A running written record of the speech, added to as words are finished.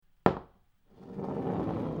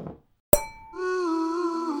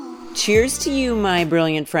Cheers to you, my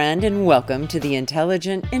brilliant friend, and welcome to the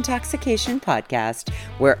Intelligent Intoxication Podcast,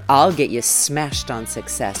 where I'll get you smashed on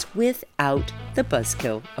success without the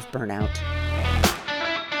buzzkill of burnout.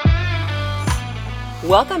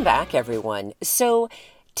 Welcome back, everyone. So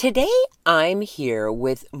today I'm here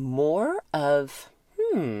with more of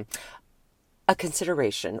a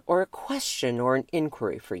consideration or a question or an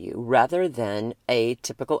inquiry for you rather than a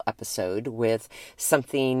typical episode with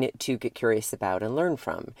something to get curious about and learn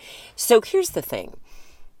from. So here's the thing.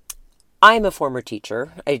 I'm a former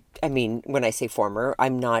teacher. I mean, when I say former,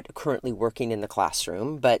 I'm not currently working in the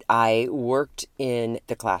classroom, but I worked in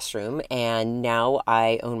the classroom and now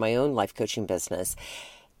I own my own life coaching business.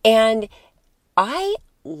 And I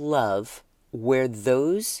love where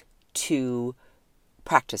those two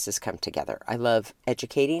practices come together. I love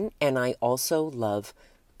educating and I also love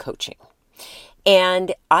coaching.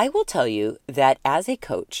 And I will tell you that as a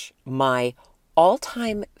coach, my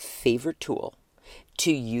all-time favorite tool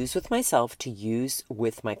to use with myself, to use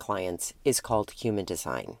with my clients is called human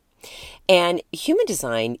design. And human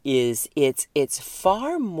design it's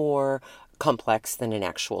far more complex than an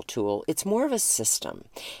actual tool. It's more of a system.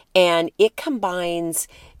 And it combines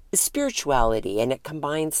spirituality and it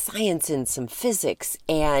combines science and some physics,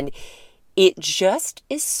 and it just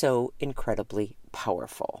is so incredibly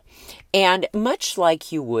powerful. And much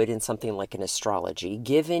like you would in something like an astrology,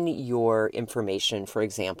 given your information, for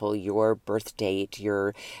example, your birth date,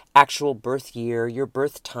 your actual birth year, your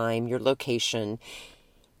birth time, your location,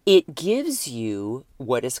 it gives you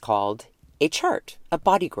what is called a chart, a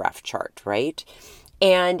body graph chart, right?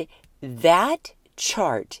 And that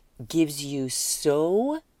chart gives you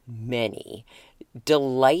so many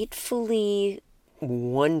delightfully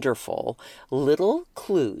wonderful little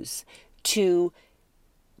clues to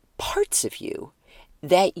parts of you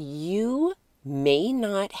that you may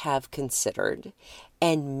not have considered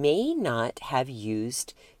and may not have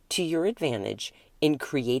used to your advantage in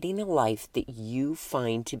creating a life that you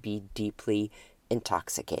find to be deeply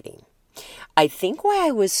intoxicating. I think why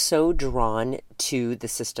I was so drawn to the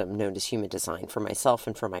system known as human design for myself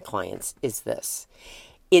and for my clients is this.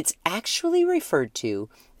 It's actually referred to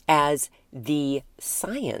as the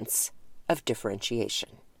science of differentiation.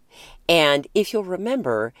 And if you'll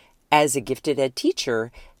remember, as a gifted ed teacher,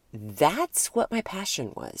 that's what my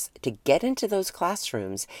passion was, to get into those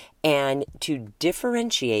classrooms and to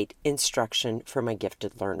differentiate instruction for my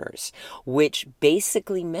gifted learners, which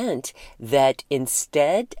basically meant that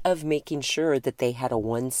instead of making sure that they had a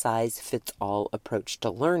one-size-fits-all approach to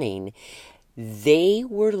learning, they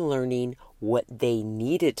were learning what they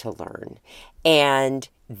needed to learn, and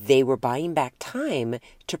they were buying back time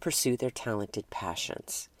to pursue their talented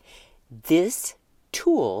passions. This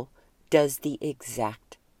tool does the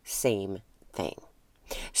exact same thing.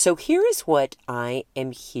 So here is what I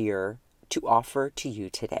am here to offer to you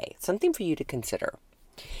today, something for you to consider.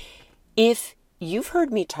 If you've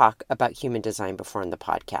heard me talk about human design before in the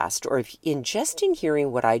podcast, or if in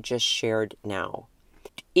hearing what I just shared now,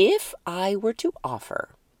 if I were to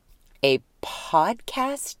offer a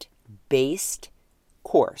podcast-based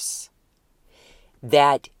course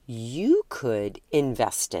that you could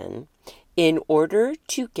invest in order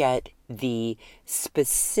to get the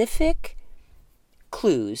specific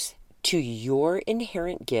clues to your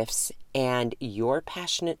inherent gifts and your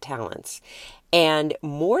passionate talents, and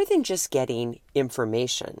more than just getting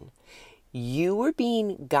information, you were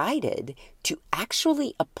being guided to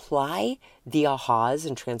actually apply the ahas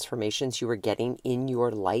and transformations you were getting in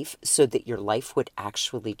your life so that your life would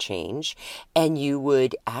actually change and you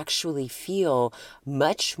would actually feel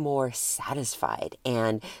much more satisfied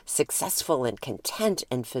and successful and content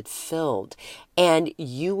and fulfilled. And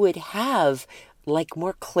you would have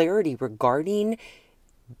more clarity regarding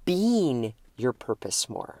being your purpose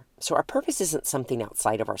more. So our purpose isn't something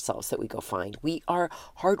outside of ourselves that we go find. We are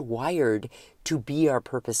hardwired to be our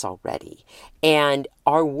purpose already. And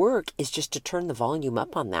our work is just to turn the volume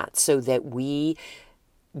up on that so that we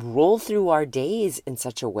roll through our days in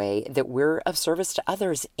such a way that we're of service to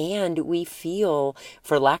others and we feel,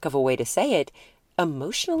 for lack of a way to say it,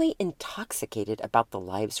 emotionally intoxicated about the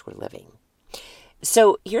lives we're living.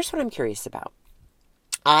 So here's what I'm curious about.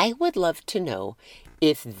 I would love to know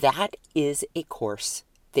if that is a course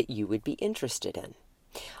that you would be interested in.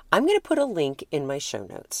 I'm going to put a link in my show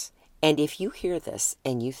notes. And if you hear this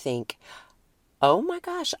and you think, oh my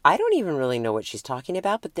gosh, I don't even really know what she's talking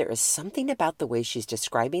about, but there is something about the way she's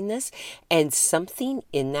describing this and something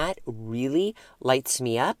in that really lights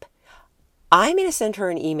me up, I'm going to send her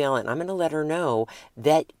an email and I'm going to let her know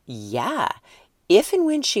that, yeah, if and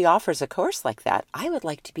when she offers a course like that, I would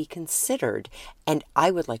like to be considered and I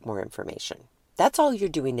would like more information. That's all you're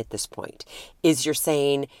doing at this point, is you're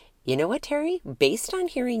saying, you know what, Terry, based on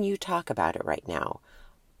hearing you talk about it right now,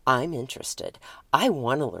 I'm interested. I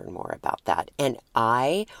want to learn more about that. And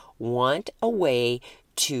I want a way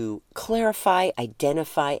to clarify,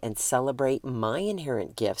 identify, and celebrate my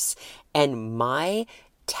inherent gifts and my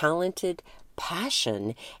talented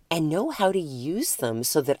passion and know how to use them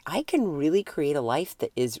so that I can really create a life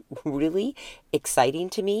that is really exciting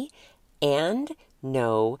to me and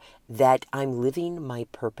know that I'm living my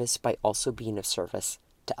purpose by also being of service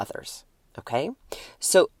to others. Okay?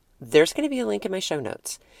 So there's going to be a link in my show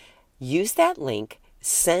notes. Use that link,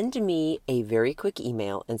 send me a very quick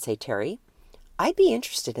email and say, Terry, I'd be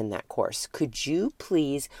interested in that course. Could you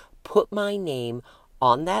please put my name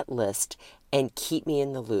on that list and keep me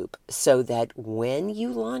in the loop so that when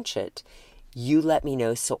you launch it, you let me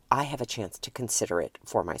know so I have a chance to consider it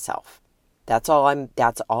for myself. That's all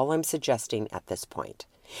I'm suggesting at this point.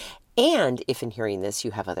 And if in hearing this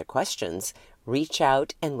you have other questions, reach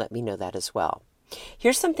out and let me know that as well.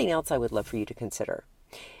 Here's something else I would love for you to consider.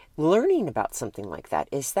 Learning about something like that,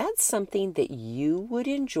 is that something that you would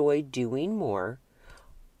enjoy doing more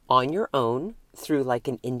on your own through like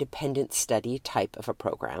an independent study type of a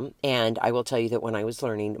program? And I will tell you that when I was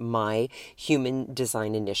learning my human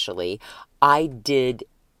design initially, I did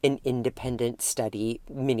an independent study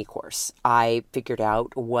mini course. I figured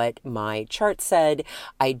out what my chart said.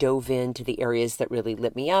 I dove into the areas that really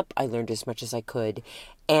lit me up. I learned as much as I could.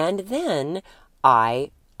 And then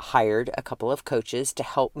I hired a couple of coaches to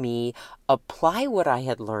help me apply what I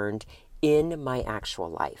had learned in my actual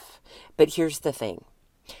life. But here's the thing.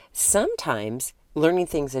 Sometimes learning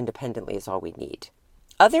things independently is all we need.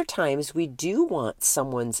 Other times we do want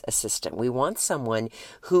someone's assistant. We want someone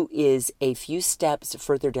who is a few steps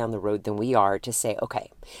further down the road than we are to say,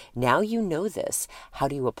 okay, now you know this. How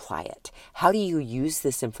do you apply it? How do you use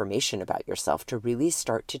this information about yourself to really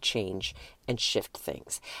start to change and shift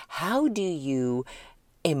things? How do you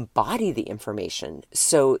embody the information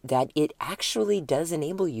so that it actually does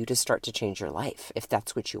enable you to start to change your life if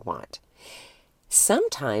that's what you want?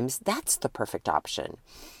 Sometimes that's the perfect option.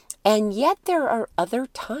 And yet there are other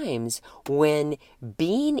times when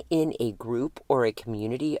being in a group or a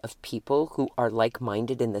community of people who are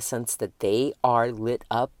like-minded in the sense that they are lit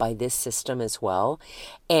up by this system as well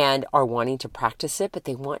and are wanting to practice it, but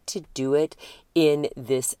they want to do it in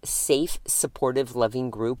this safe, supportive,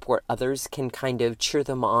 loving group where others can kind of cheer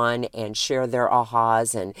them on and share their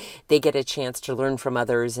ahas, and they get a chance to learn from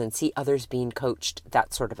others and see others being coached,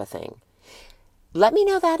 that sort of a thing. Let me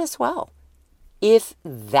know that as well. If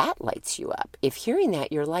that lights you up, if hearing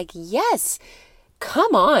that you're like, yes,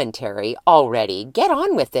 come on, Terry, already, get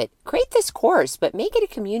on with it. Create this course, but make it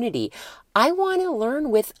a community. I want to learn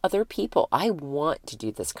with other people. I want to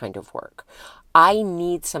do this kind of work. I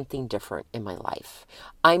need something different in my life.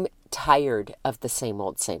 I'm tired of the same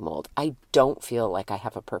old, same old. I don't feel like I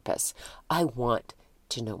have a purpose. I want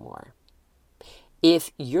to know more. If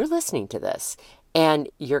you're listening to this and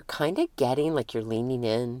you're kind of getting like you're leaning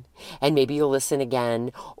in, and maybe you'll listen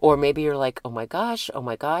again, or maybe you're like, oh my gosh,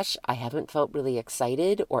 I haven't felt really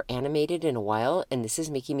excited or animated in a while, and this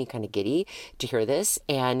is making me kind of giddy to hear this,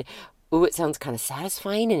 and ooh, it sounds kind of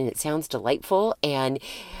satisfying, and it sounds delightful, and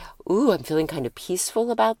ooh, I'm feeling kind of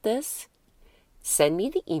peaceful about this. Send me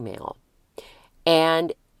the email,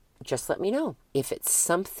 and just let me know if it's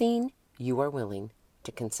something you are willing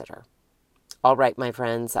to consider. All right, my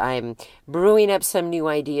friends, I'm brewing up some new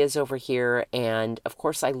ideas over here. And of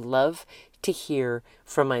course, I love to hear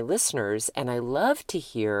from my listeners, and I love to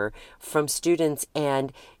hear from students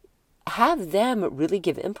and have them really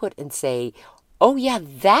give input and say, oh yeah,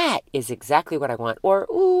 that is exactly what I want. Or,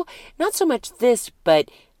 ooh, not so much this,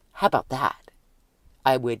 but how about that?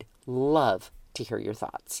 I would love to hear your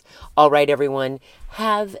thoughts. All right, everyone,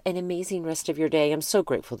 have an amazing rest of your day. I'm so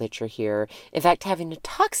grateful that you're here. In fact, have an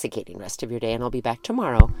intoxicating rest of your day, and I'll be back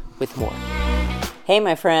tomorrow with more. Hey,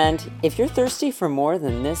 my friend, if you're thirsty for more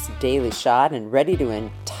than this daily shot and ready to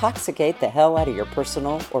intoxicate the hell out of your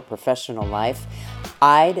personal or professional life,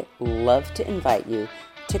 I'd love to invite you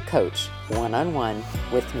to coach one-on-one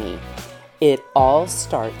with me. It all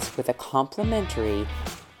starts with a complimentary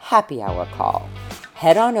happy hour call.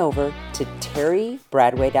 Head on over to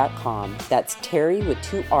terrybradway.com. That's Terry with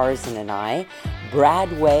 2 R's and an I.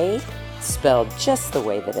 Bradway, spelled just the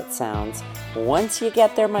way that it sounds. Once you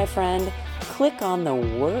get there, my friend, click on the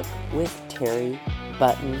Work with Terry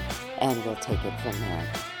button, and we'll take it from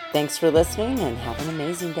there. Thanks for listening, and have an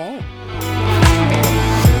amazing day.